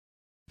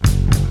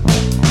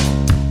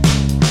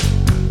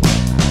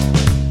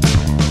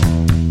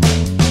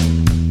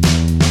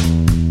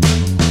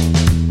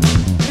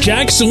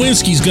Jack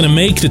Suwinski's going to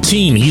make the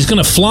team. He's going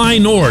to fly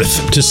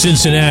north to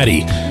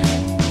Cincinnati.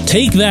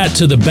 Take that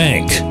to the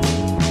bank.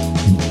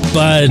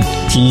 But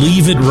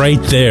leave it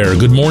right there.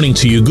 Good morning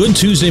to you. Good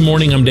Tuesday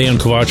morning. I'm Dejan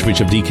Kovacevic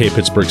of DK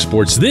Pittsburgh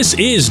Sports. This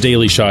is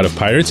Daily Shot of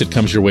Pirates. It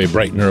comes your way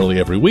bright and early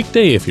every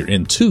weekday if you're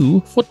into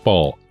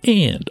football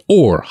and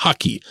or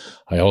hockey.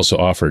 I also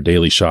offer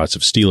daily shots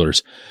of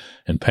Steelers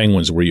and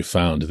Penguins where you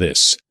found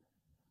this.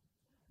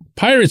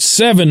 Pirates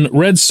 7,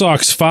 Red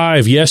Sox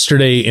 5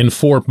 yesterday in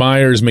Fort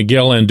Myers.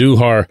 Miguel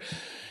Andujar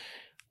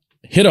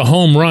hit a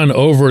home run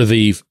over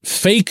the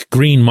fake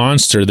green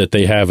monster that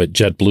they have at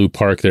JetBlue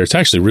Park there. It's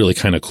actually really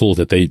kind of cool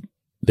that they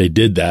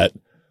did that.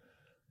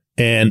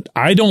 And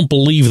I don't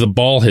believe the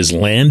ball has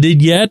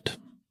landed yet.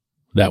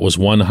 That was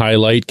one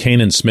highlight.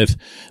 Canaan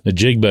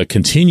Smith-Njigba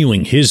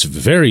continuing his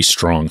very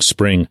strong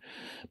spring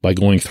by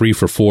going 3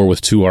 for 4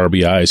 with 2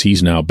 RBIs.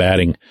 He's now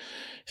batting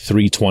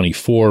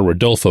 .324.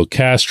 Rodolfo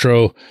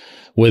Castro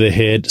with a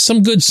hit.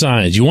 Some good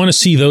signs. You want to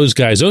see those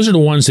guys. Those are the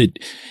ones that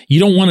you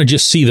don't want to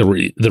just see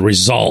the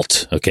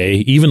result, okay?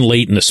 Even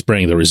late in the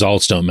spring, the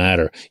results don't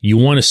matter. You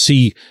want to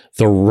see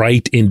the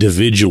right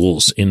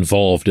individuals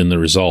involved in the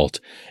result.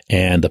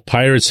 And the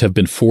Pirates have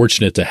been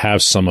fortunate to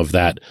have some of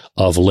that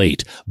of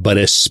late, but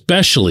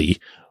especially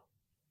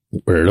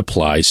where it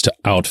applies to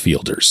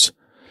outfielders.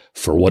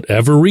 For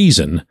whatever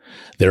reason,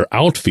 their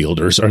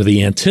outfielders are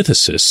the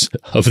antithesis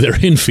of their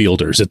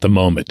infielders at the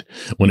moment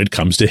when it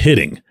comes to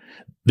hitting.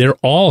 They're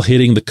all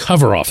hitting the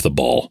cover off the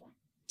ball,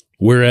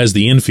 whereas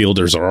the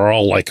infielders are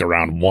all like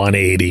around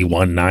 180,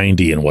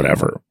 190 and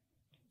whatever.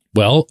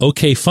 Well,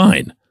 okay,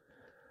 fine.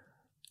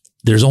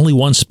 There's only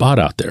one spot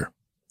out there.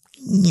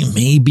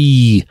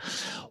 Maybe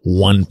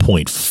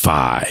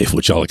 1.5,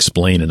 which I'll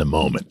explain in a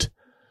moment.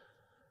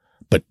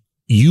 But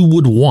you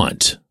would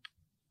want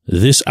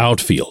this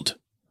outfield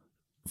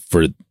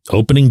for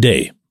opening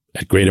day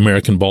at Great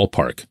American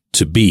Ballpark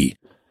to be,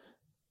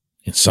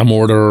 in some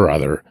order or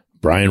other,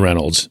 Brian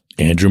Reynolds,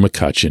 Andrew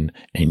McCutchen,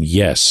 and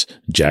yes,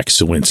 Jack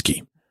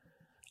Suwinski.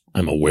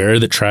 I'm aware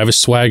that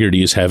Travis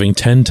Swaggerty is having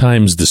 10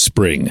 times the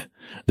spring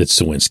that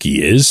Suwinski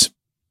is.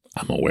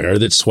 I'm aware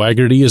that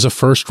Swaggerty is a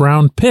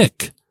first-round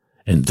pick,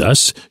 and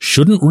thus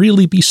shouldn't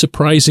really be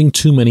surprising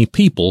too many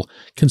people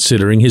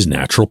considering his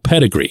natural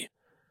pedigree.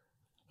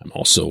 I'm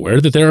also aware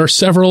that there are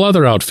several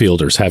other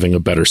outfielders having a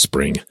better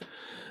spring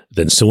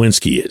than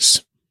Suwinski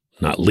is,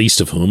 not least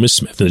of whom is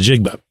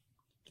Smith-Njigba.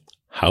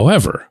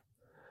 However,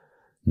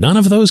 none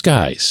of those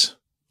guys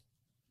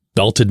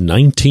belted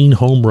 19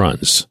 home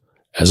runs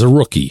as a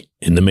rookie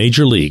in the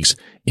major leagues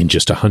in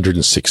just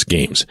 106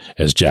 games,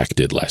 as Jack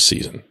did last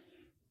season.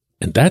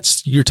 And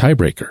that's your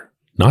tiebreaker.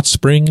 Not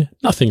spring,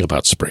 nothing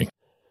about spring.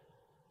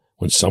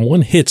 When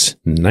someone hits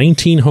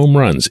 19 home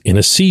runs in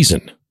a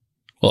season,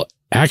 well,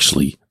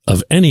 actually,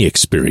 of any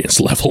experience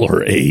level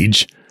or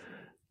age,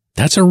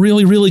 that's a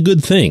really, really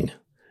good thing.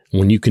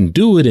 When you can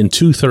do it in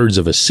 2/3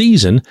 of a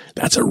season,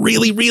 that's a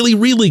really, really,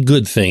 really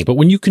good thing. But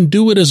when you can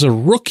do it as a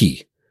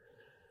rookie,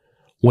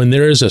 when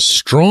there is a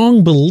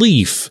strong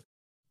belief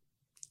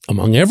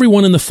among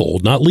everyone in the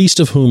fold, not least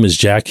of whom is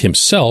Jack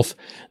himself,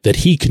 that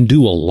he can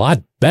do a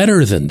lot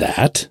better than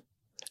that,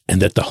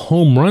 and that the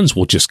home runs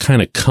will just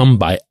kind of come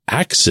by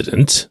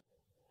accident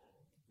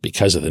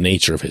because of the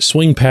nature of his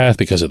swing path,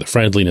 because of the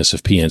friendliness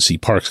of PNC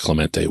Park's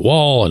Clemente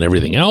Wall and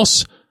everything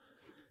else,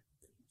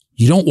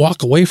 you don't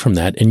walk away from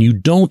that and you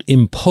don't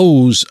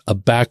impose a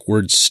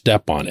backward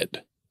step on it.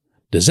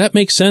 Does that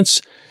make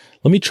sense?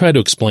 Let me try to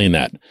explain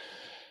that.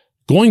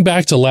 Going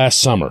back to last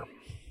summer,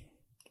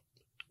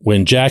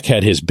 when Jack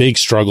had his big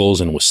struggles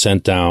and was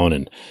sent down,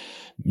 and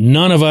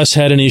none of us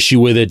had an issue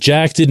with it.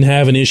 Jack didn't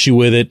have an issue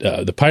with it.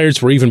 The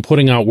Pirates were even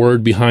putting out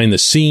word behind the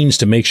scenes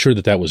to make sure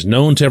that that was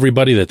known to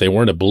everybody, that they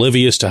weren't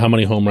oblivious to how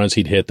many home runs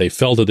he'd hit. They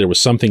felt that there was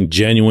something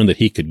genuine that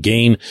he could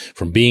gain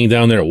from being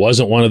down there. It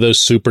wasn't one of those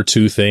Super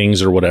 2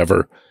 things or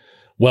whatever.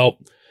 Well,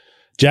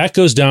 Jack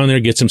goes down there,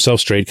 gets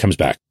himself straight, comes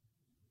back.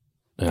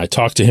 And I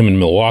talked to him in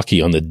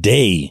Milwaukee on the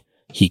day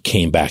he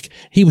came back.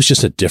 He was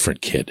just a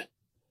different kid.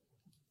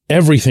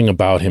 Everything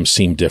about him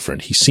seemed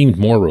different. He seemed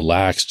more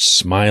relaxed,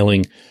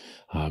 smiling,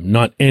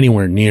 not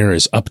anywhere near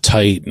as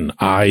uptight and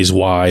eyes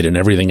wide and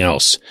everything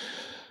else.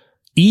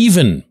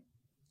 Even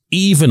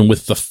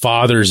with the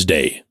Father's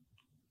Day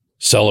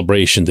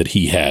celebration that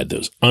he had, that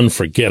was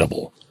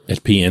unforgettable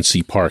at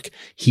PNC Park,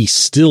 he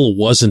still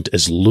wasn't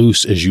as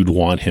loose as you'd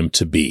want him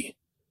to be.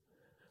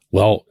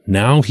 Well,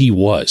 now he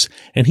was,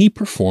 and he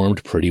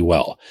performed pretty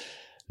well.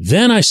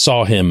 Then I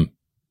saw him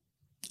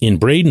in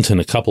Bradenton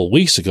a couple of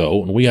weeks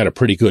ago, and we had a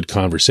pretty good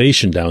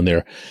conversation down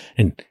there,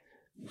 and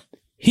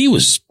he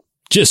was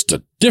just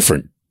a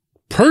different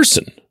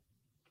person.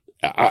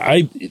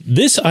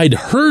 This I'd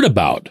heard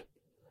about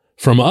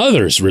from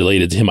others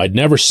related to him. I'd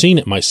never seen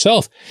it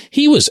myself.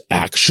 He was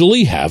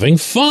actually having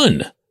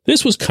fun.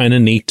 This was kind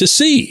of neat to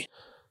see.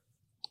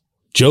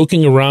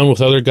 Joking around with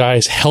other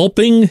guys,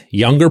 helping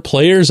younger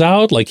players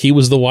out like he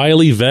was the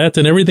wily vet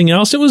and everything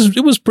else. It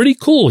was pretty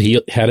cool.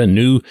 He had a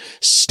new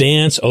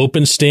stance,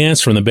 open stance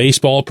from the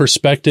baseball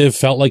perspective,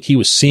 felt like he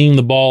was seeing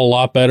the ball a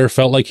lot better,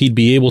 felt like he'd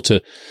be able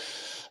to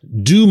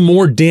do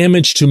more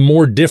damage to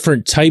more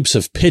different types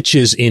of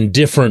pitches in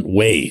different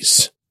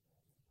ways.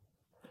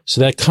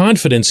 So that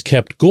confidence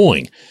kept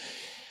going.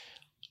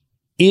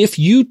 If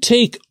you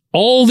take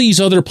all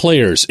these other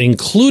players,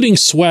 including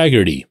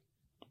Swaggerty,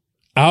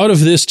 out of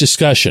this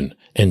discussion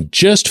and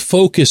just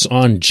focus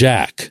on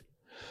Jack,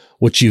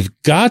 what you've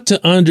got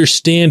to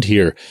understand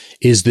here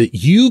is that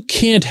you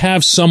can't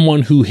have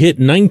someone who hit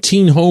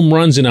 19 home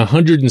runs in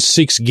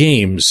 106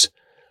 games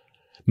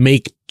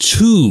make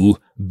 2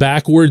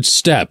 backward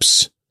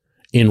steps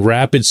in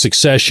rapid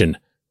succession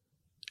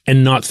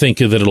and not think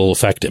that it'll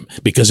affect him,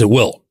 because it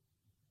will.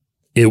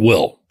 It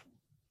will.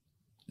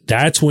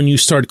 That's when you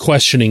start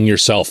questioning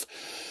yourself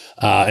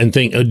and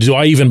think, do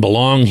I even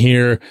belong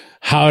here?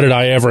 How did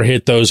I ever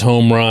hit those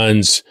home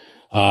runs?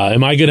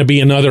 Am I going to be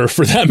another,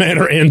 for that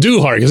matter,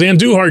 Andujar? Because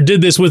Andujar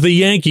did this with the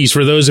Yankees,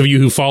 for those of you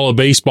who follow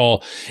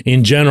baseball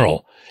in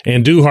general.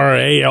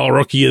 Andujar, AL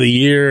Rookie of the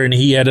Year, and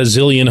he had a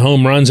zillion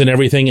home runs and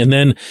everything, and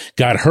then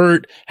got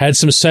hurt, had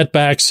some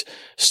setbacks,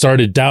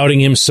 started doubting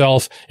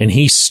himself, and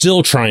he's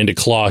still trying to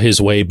claw his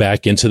way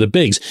back into the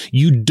bigs.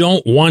 You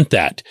don't want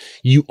that.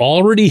 You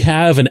already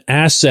have an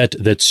asset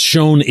that's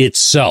shown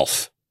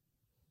itself.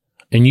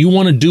 And you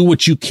want to do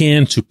what you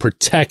can to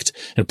protect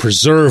and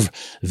preserve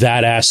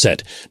that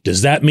asset.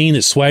 Does that mean that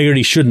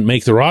Swaggerty shouldn't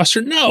make the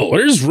roster? No,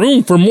 there's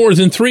room for more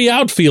than 3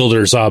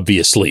 outfielders,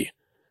 obviously.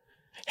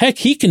 Heck,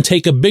 he can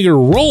take a bigger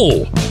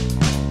role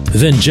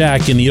than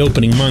Jack in the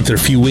opening month or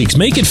few weeks.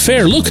 Make it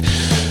fair. Look,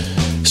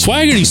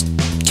 Swaggerty's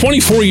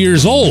 24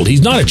 years old.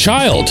 He's not a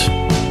child.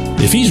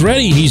 If he's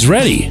ready, he's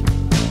ready.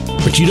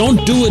 But you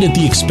don't do it at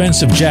the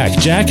expense of Jack.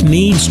 Jack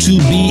needs to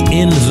be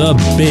in the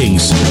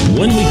bigs.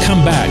 When we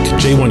come back,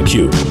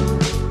 J1Q.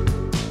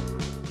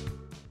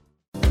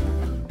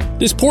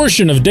 This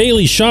portion of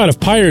Daily Shot of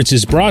Pirates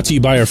is brought to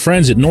you by our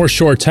friends at North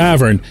Shore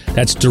Tavern.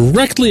 That's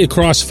directly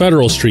across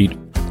Federal Street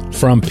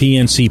from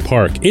PNC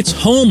Park. It's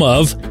home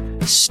of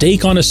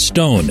Steak on a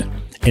Stone,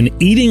 an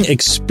eating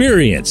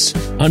experience,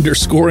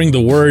 underscoring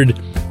the word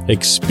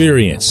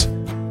experience.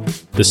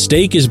 The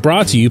steak is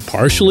brought to you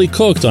partially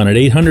cooked on an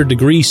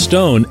 800-degree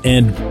stone,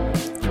 and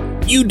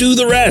you do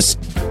the rest.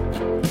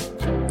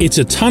 It's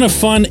a ton of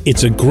fun,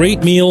 it's a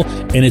great meal,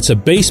 and it's a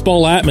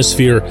baseball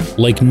atmosphere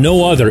like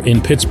no other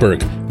in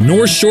Pittsburgh.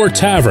 North Shore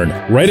Tavern,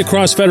 right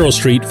across Federal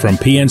Street from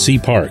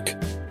PNC Park.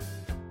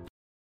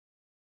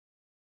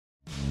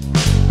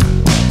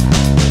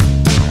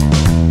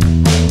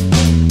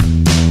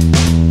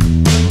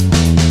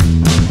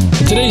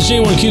 Today's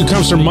J1Q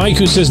comes from Mike,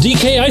 who says,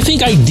 DK, I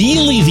think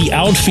ideally the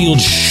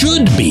outfield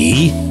should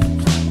be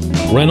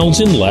Reynolds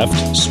in left,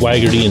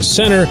 Swaggerty in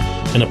center,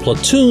 and a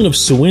platoon of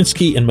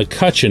Suwinski and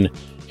McCutchen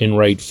in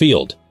right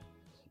field.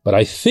 But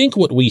I think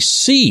what we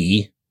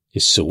see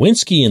is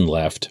Suwinski in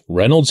left,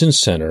 Reynolds in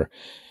center,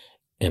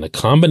 and a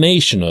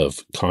combination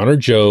of Connor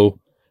Joe,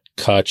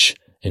 Kutch,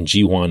 and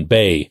Ji-Hwan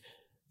Bae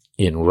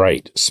in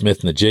right.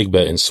 Smith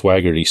Najigba and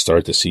Swaggerty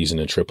start the season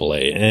in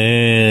AAA.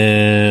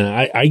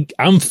 And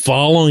I'm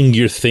following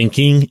your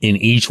thinking in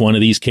each one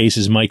of these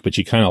cases, Mike, but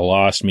you kind of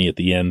lost me at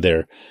the end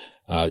there.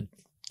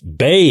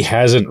 Bae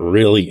hasn't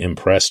really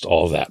impressed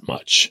all that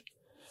much.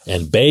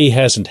 And Bae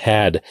hasn't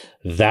had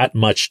that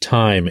much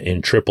time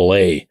in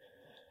AAA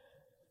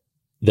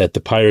that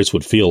the Pirates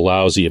would feel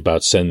lousy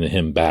about sending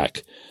him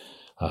back.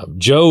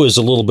 Joe is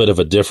a little bit of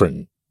a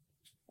different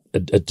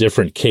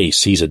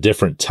case. He's a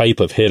different type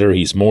of hitter.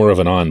 He's more of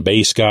an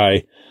on-base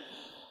guy,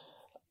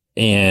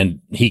 and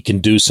he can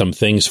do some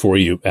things for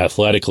you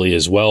athletically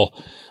as well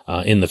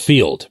in the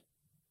field.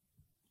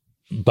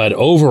 But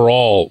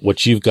overall,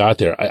 what you've got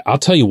there, I'll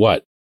tell you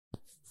what,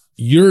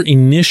 your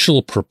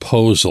initial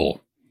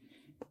proposal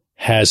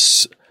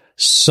has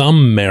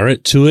some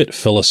merit to it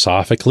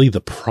philosophically.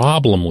 The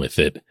problem with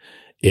it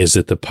is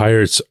that the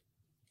Pirates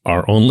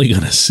are only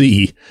going to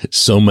see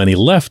so many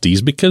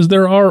lefties because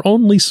there are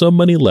only so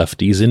many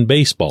lefties in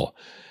baseball.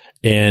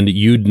 And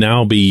you'd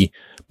now be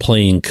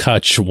playing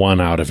Kutch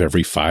 1 out of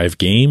every 5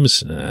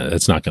 games.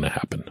 That's not going to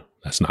happen.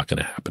 That's not going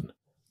to happen.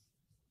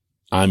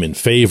 I'm in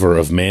favor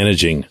of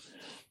managing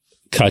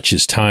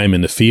Kutch's time in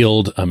the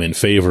field. I'm in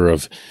favor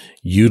of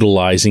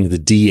utilizing the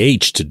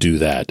DH to do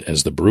that,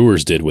 as the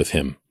Brewers did with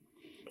him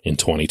in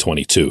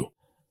 2022.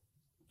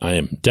 I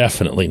am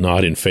definitely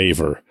not in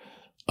favor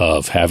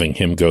of having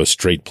him go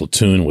straight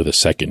platoon with a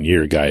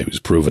second-year guy who's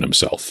proven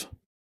himself.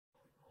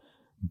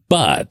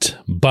 But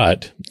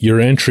your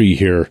entry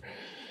here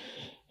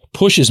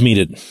pushes me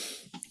to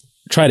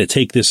try to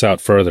take this out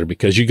further,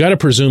 because you got to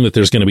presume that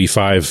there's going to be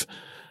 5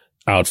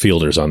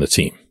 outfielders on the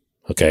team,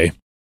 okay?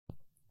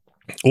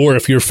 Or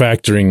if you're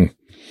factoring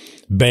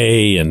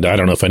Bae, and I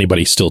don't know if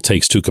anybody still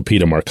takes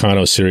Tucupita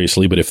Marcano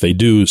seriously, but if they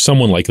do,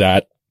 someone like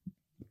that,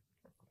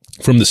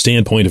 from the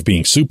standpoint of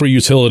being super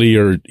utility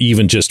or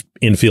even just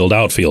infield,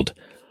 outfield,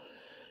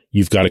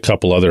 you've got a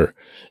couple other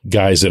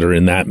guys that are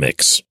in that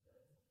mix.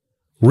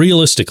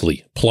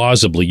 Realistically,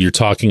 plausibly, you're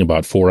talking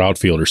about 4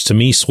 outfielders. To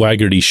me,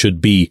 Swaggerty should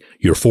be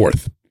your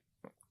 4th.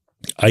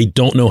 I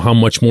don't know how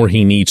much more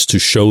he needs to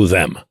show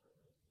them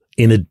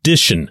in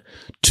addition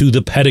to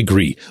the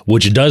pedigree,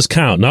 which does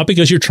count. Not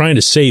because you're trying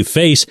to save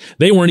face.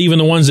 They weren't even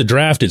the ones that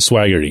drafted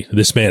Swaggerty,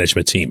 this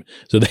management team.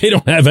 So they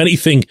don't have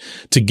anything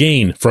to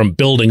gain from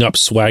building up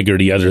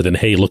Swaggerty other than,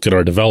 hey, look at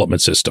our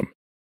development system.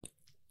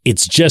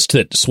 It's just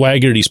that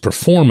Swaggerty's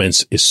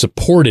performance is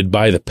supported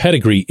by the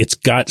pedigree. It's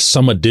got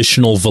some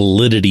additional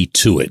validity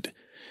to it.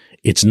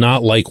 It's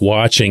not like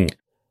watching,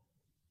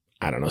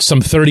 I don't know,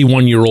 some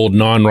 31-year-old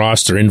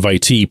non-roster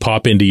invitee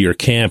pop into your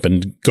camp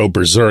and go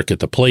berserk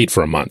at the plate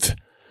for a month.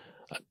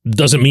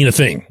 Doesn't mean a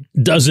thing.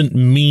 Doesn't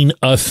mean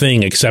a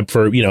thing except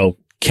for,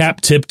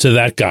 cap tip to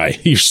that guy.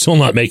 You're still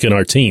not making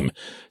our team.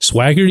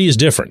 Swaggerty is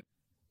different.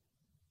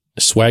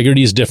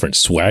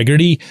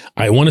 Swaggerty,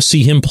 I want to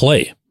see him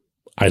play.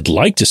 I'd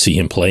like to see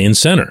him play in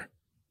center.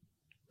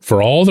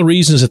 For all the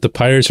reasons that the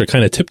Pirates are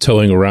kind of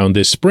tiptoeing around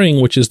this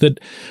spring, which is that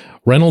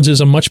Reynolds is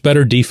a much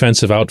better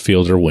defensive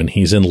outfielder when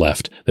he's in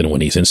left than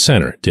when he's in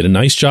center. Did a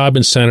nice job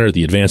in center.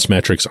 The advanced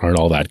metrics aren't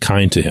all that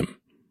kind to him.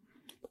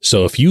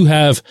 So if you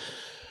have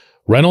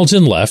Reynolds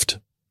in left,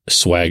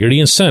 Swaggerty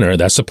in center,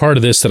 that's the part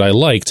of this that I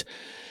liked,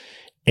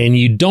 and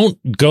you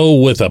don't go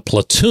with a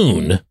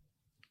platoon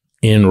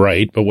in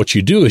right, but what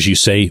you do is you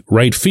say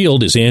right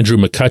field is Andrew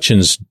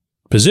McCutchen's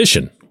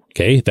position.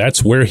 Okay,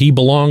 that's where he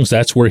belongs.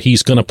 That's where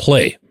he's going to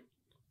play.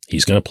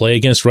 He's going to play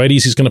against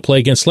righties. He's going to play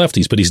against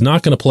lefties, but he's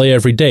not going to play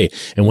every day.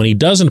 And when he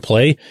doesn't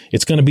play,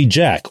 it's going to be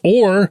Jack.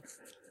 Or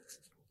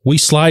we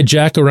slide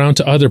Jack around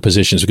to other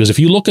positions, because if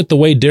you look at the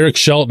way Derek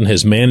Shelton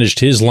has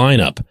managed his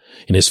lineup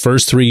in his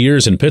first 3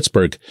 years in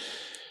Pittsburgh,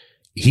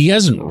 he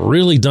hasn't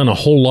really done a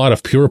whole lot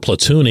of pure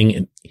platooning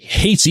and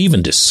hates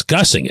even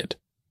discussing it,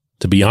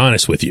 to be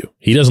honest with you.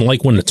 He doesn't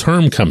like when the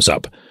term comes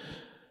up.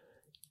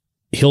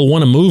 He'll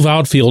want to move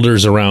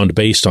outfielders around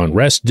based on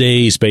rest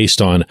days, based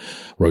on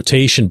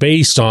rotation,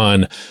 based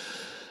on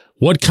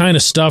what kind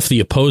of stuff the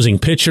opposing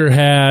pitcher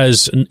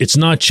has. It's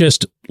not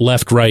just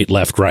left,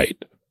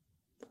 right.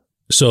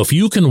 So if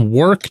you can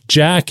work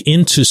Jack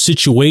into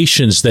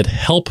situations that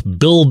help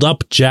build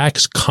up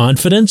Jack's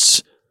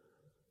confidence,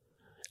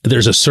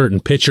 there's a certain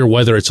pitcher,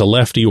 whether it's a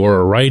lefty or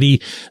a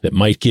righty, that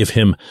might give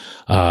him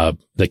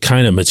the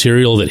kind of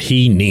material that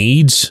he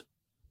needs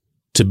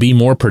to be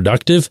more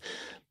productive.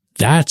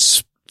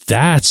 That's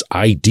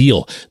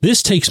ideal.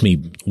 This takes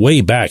me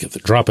way back, to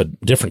drop a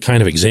different kind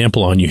of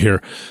example on you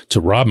here, to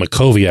Rob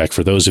Makoviak,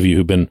 for those of you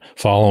who've been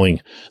following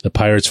the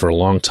Pirates for a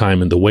long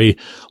time, and the way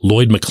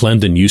Lloyd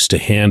McClendon used to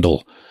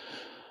handle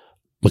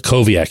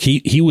Makoviak.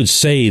 He would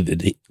say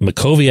that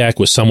Makoviak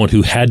was someone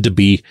who had to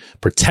be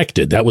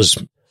protected. That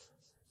was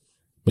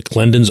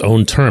McClendon's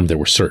own term. There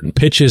were certain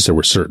pitches, there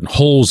were certain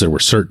holes, there were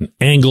certain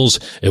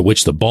angles at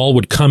which the ball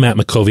would come at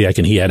Makoviak,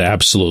 and he had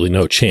absolutely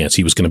no chance.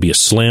 He was going to be a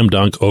slam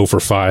dunk 0 for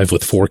 5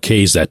 with 4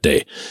 Ks that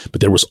day. But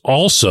there was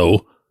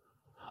also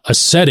a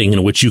setting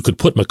in which you could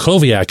put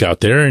Makoviak out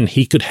there, and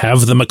he could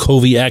have the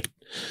Makoviak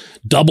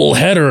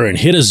doubleheader and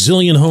hit a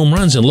zillion home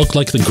runs and look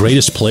like the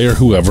greatest player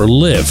who ever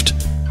lived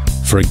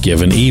for a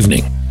given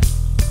evening.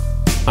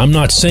 I'm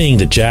not saying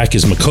that Jack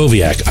is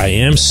Makoviak. I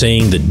am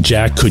saying that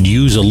Jack could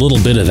use a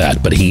little bit of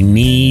that, but he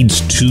needs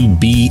to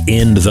be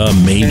in the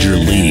major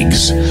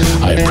leagues.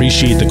 I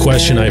appreciate the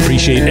question. I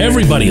appreciate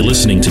everybody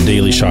listening to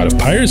Daily Shot of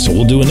Pirates, so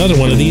we'll do another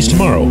one of these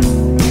tomorrow.